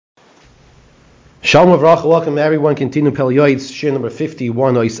Shalom Avracha, welcome everyone. Continue Pele Yoetz, share number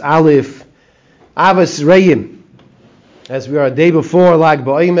 51, Ois Aleph, Ahavas Re'im. As we are a day before Lag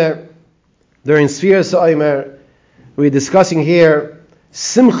BaOmer, during Sphere Sa'omer, we're discussing here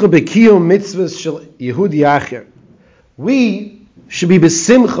Simcha B'kiyum Mitzvos Shel Yehudi Acher. We should be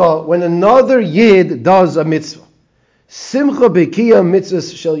b'simcha when another Yid does a mitzvah. Simcha B'kiyum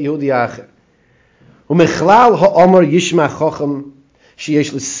Mitzvos Shel Yehudi Acher. U'mechlal ha'omar yishma chochem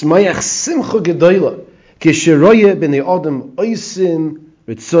sheyesh l'smayach simcha gedoyla kisheroye b'nei adam oisim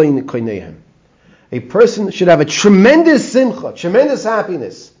ritzoyin koinehem. A person should have a tremendous simcha, tremendous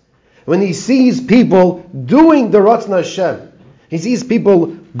happiness when he sees people doing the Ratzon Hashem. He sees people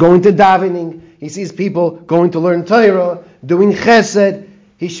going to davening. He sees people going to learn Torah, doing chesed.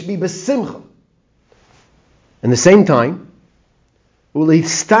 He should be b'simcha. At the same time,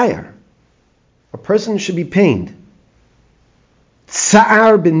 u'leitstayer, a person should be pained.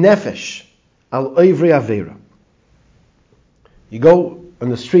 Tsa'ar b'nefesh al oivri avera. You go on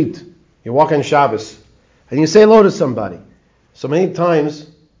the street, you walk on Shabbos, and you say hello to somebody. So many times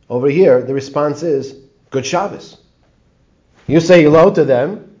over here, the response is, good Shabbos. You say hello to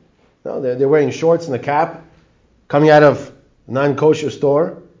them. No, they're wearing shorts and a cap, coming out of a non-kosher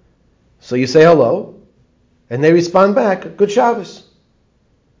store. So you say hello, and they respond back, good Shabbos.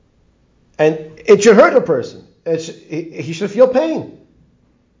 And it should hurt a person. He should feel pain.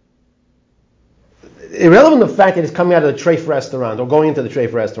 Irrelevant of the fact that he's coming out of the treif restaurant or going into the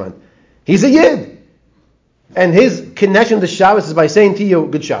treif restaurant. He's a Yid. And his connection to Shabbos is by saying to you,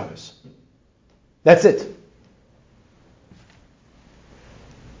 good Shabbos. That's it.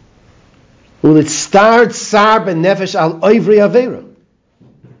 A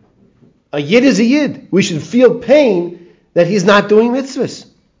Yid is a Yid. We should feel pain that he's not doing mitzvahs.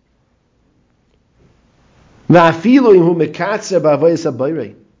 And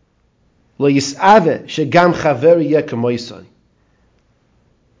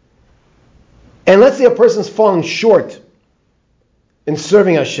let's say a person's falling short in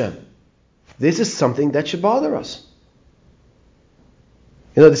serving Hashem. This is something that should bother us.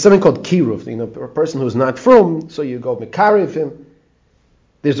 There's something called kiruv. A person who's not from, so you go mekarev him.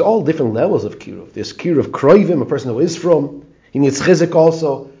 There's all different levels of kiruv. There's kiruv kroivim, a person who is from. He needs chizik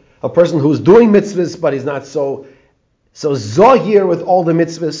also. A person who's doing mitzvahs, but he's not so zahir with all the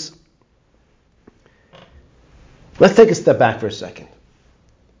mitzvahs. Let's take a step back for a second.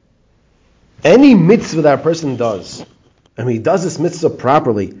 Any mitzvah that a person does, and when he does this mitzvah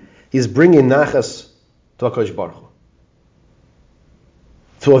properly, he's bringing nachas to HaKadosh Baruch Hu,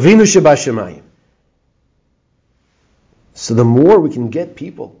 to Avinu Shebashamayim. So the more we can get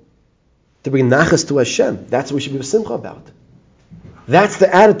people to bring nachas to Hashem, that's what we should be b'simcha about. That's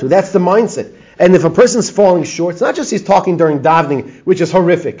the attitude. That's the mindset. And if a person's falling short, it's not just he's talking during davening, which is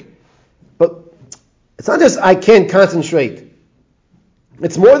horrific. But it's not just I can't concentrate.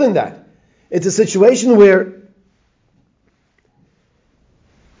 It's more than that. It's a situation where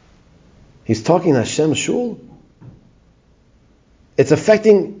he's talking Hashem Shul. It's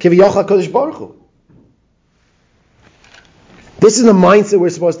affecting Kiviyach HaKadosh Baruch Hu. This is the mindset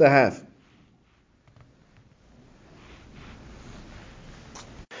we're supposed to have.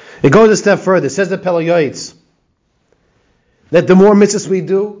 It goes a step further. It says the Pele Yoetz that the more mitzvahs we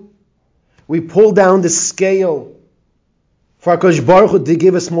do, we pull down the scale for HaKadosh Baruch Hu to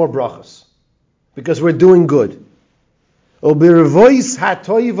give us more brachas, because we're doing good. And let's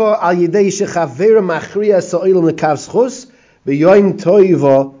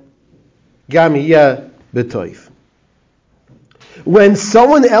when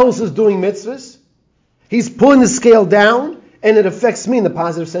someone else is doing mitzvahs, he's pulling the scale down, and it affects me in the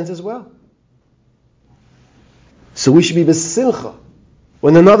positive sense as well. So we should be b'simcha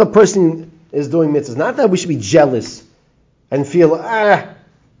when another person is doing mitzvahs. Not that we should be jealous and feel,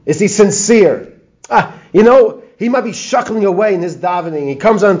 is he sincere? He might be shuckling away in his davening. He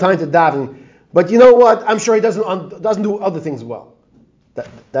comes on time to davening. But you know what? I'm sure he doesn't do other things well.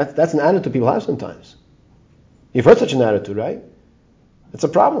 That's an attitude people have sometimes. You've heard such an attitude, right? It's a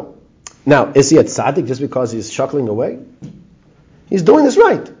problem. Now, is he a tzaddik just because he's shuckling away? He's doing this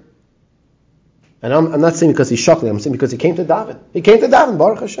right. And I'm not saying because he's shuckling. I'm saying because he came to daven. He came to daven,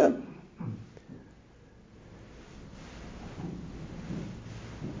 Baruch Hashem.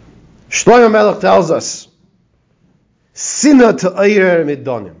 Shlomo Melech tells us, Sina ta'ayir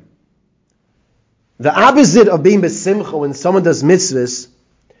midonim. The opposite of being besimcha when someone does mitzvahs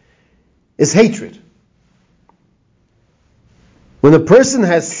is hatred. When a person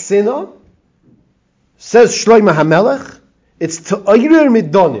has sinah, says Shlomo HaMelech, it's ta'ayir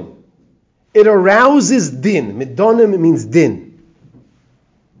midonim. It arouses din. Midonim means din.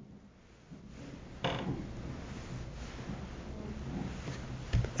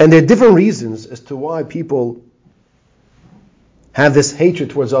 And there are different reasons as to why people have this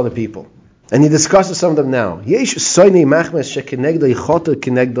hatred towards other people. And he discusses some of them now. What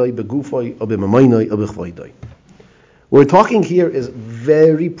we're talking here is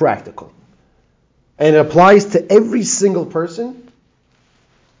very practical. And it applies to every single person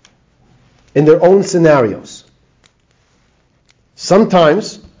in their own scenarios.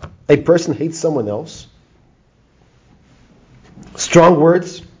 Sometimes a person hates someone else. Strong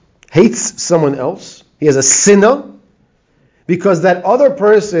words. Hates someone else. He has a sinner because that other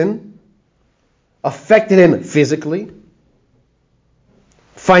person affected him physically,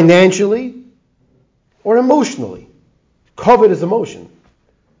 financially, or emotionally. Covered his emotion.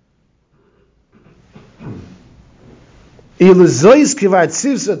 So what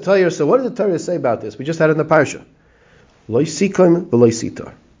did the Torah say about this? We just had it in the parsha. Lo sikom v'lo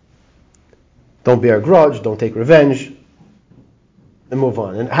sitar. Don't bear a grudge, don't take revenge, and move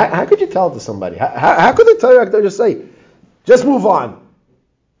on. And how could you tell it to somebody? How could the Torah just say, just move on?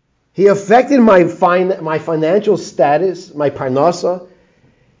 He affected my financial status, my parnasa.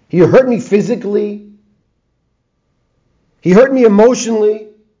 He hurt me physically. He hurt me emotionally.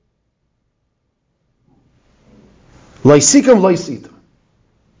 Lo sikom lo sitar.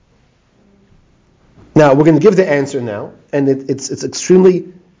 Now, we're going to give the answer now, and it's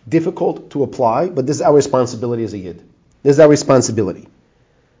extremely difficult to apply, but this is our responsibility as a Yid. This is our responsibility.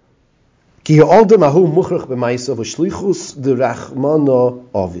 Ki ha'odam ahu muchrach b'maisav v'shlichus d'rachmano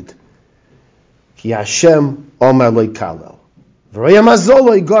ovid. Ki Hashem omar lo kalel. V'roya mazol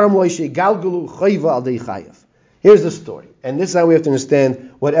lo yigaram lo shegalgulu chayva al dei chayav. Here's the story, and this is how we have to understand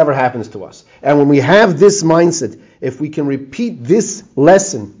whatever happens to us. And when we have this mindset, if we can repeat this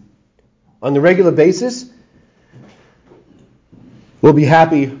lesson on a regular basis, we'll be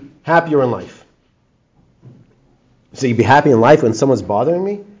happier in life. So you'd be happy in life when someone's bothering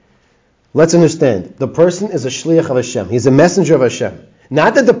me? Let's understand. The person is a shliach of Hashem. He's a messenger of Hashem.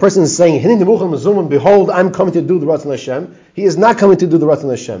 Not that the person is saying, behold, I'm coming to do the Ratzon Hashem. He is not coming to do the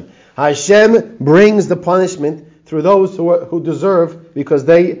Ratzon Hashem. Hashem brings the punishment through those who deserve, because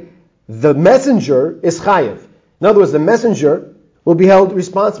the messenger is chayiv. In other words, the messenger will be held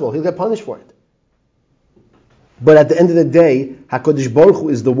responsible. He'll get punished for it. But at the end of the day, HaKadosh Baruch Hu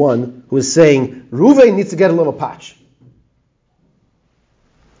is the one who is saying, Reuven needs to get a little patch.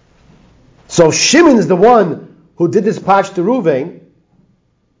 So Shimon is the one who did this patch to Reuven.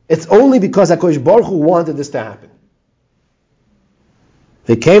 It's only because HaKadosh Baruch Hu wanted this to happen.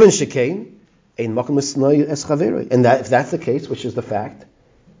 They came in Shekain, and if that's the case, which is the fact,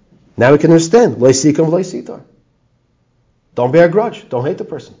 now we can understand. Lo sikom lo sitar. Don't bear a grudge. Don't hate the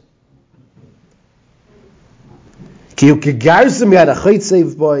person. It's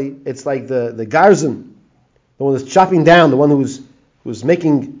like the garzim, the one who's chopping down, the one who's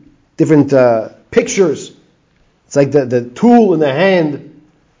making different pictures. It's like the tool in the hand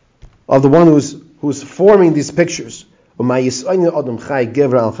of the one who's forming these pictures. This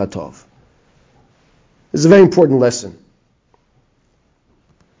is a very important lesson.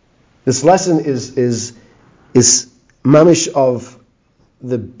 This lesson is mamish of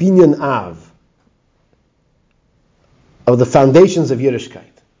the binyan av, of the foundations of Yiddishkeit.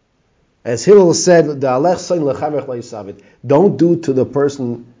 As Hillel said, don't do to the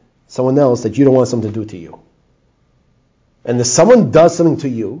person, someone else, that you don't want someone to do to you. And if someone does something to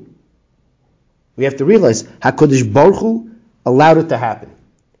you, we have to realize HaKadosh Baruch Hu allowed it to happen.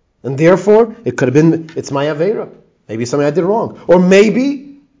 And therefore, it could have been, it's my Aveira. Maybe something I did wrong. Or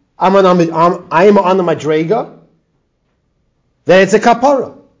maybe I am on the Madrega, then it's a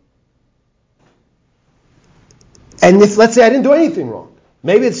kapara. And if, let's say, I didn't do anything wrong,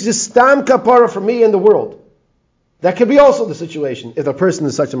 maybe it's just stam kapara for me in the world. That could be also the situation if a person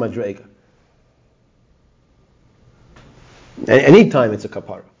is such a madrega. And any time it's a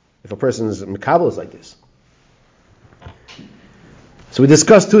kapara, if a person's makabel is like this. So we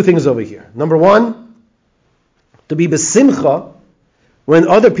discussed two things over here. Number one, to be besimcha when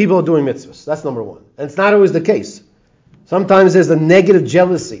other people are doing mitzvahs. That's number one. And it's not always the case. Sometimes there's a negative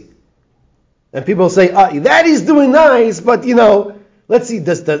jealousy. And people say, that he's doing nice, but let's see,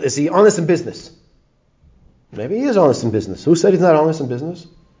 is he honest in business? Maybe he is honest in business. Who said he's not honest in business?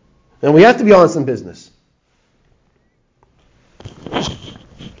 And we have to be honest in business.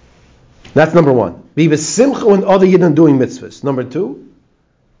 That's number one. Be besimcha when other yidden doing mitzvahs. Number two,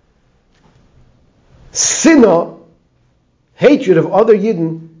 sinah, hatred of other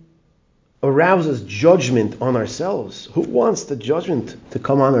yidden, arouses judgment on ourselves. Who wants the judgment to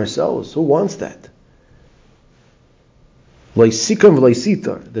come on ourselves? Who wants that? Lo sikom v'lo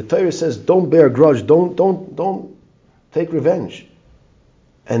sitar. The Torah says, don't bear a grudge. Don't take revenge.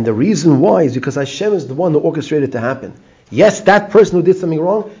 And the reason why is because Hashem is the one who orchestrated it to happen. Yes, that person who did something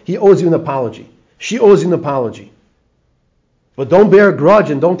wrong, he owes you an apology. She owes you an apology. But don't bear a grudge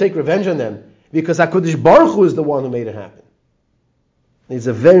and don't take revenge on them, because HaKadosh Baruch Hu is the one who made it happen. These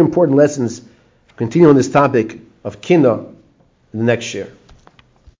are very important lessons. Continue on this topic of Kinah in the next year.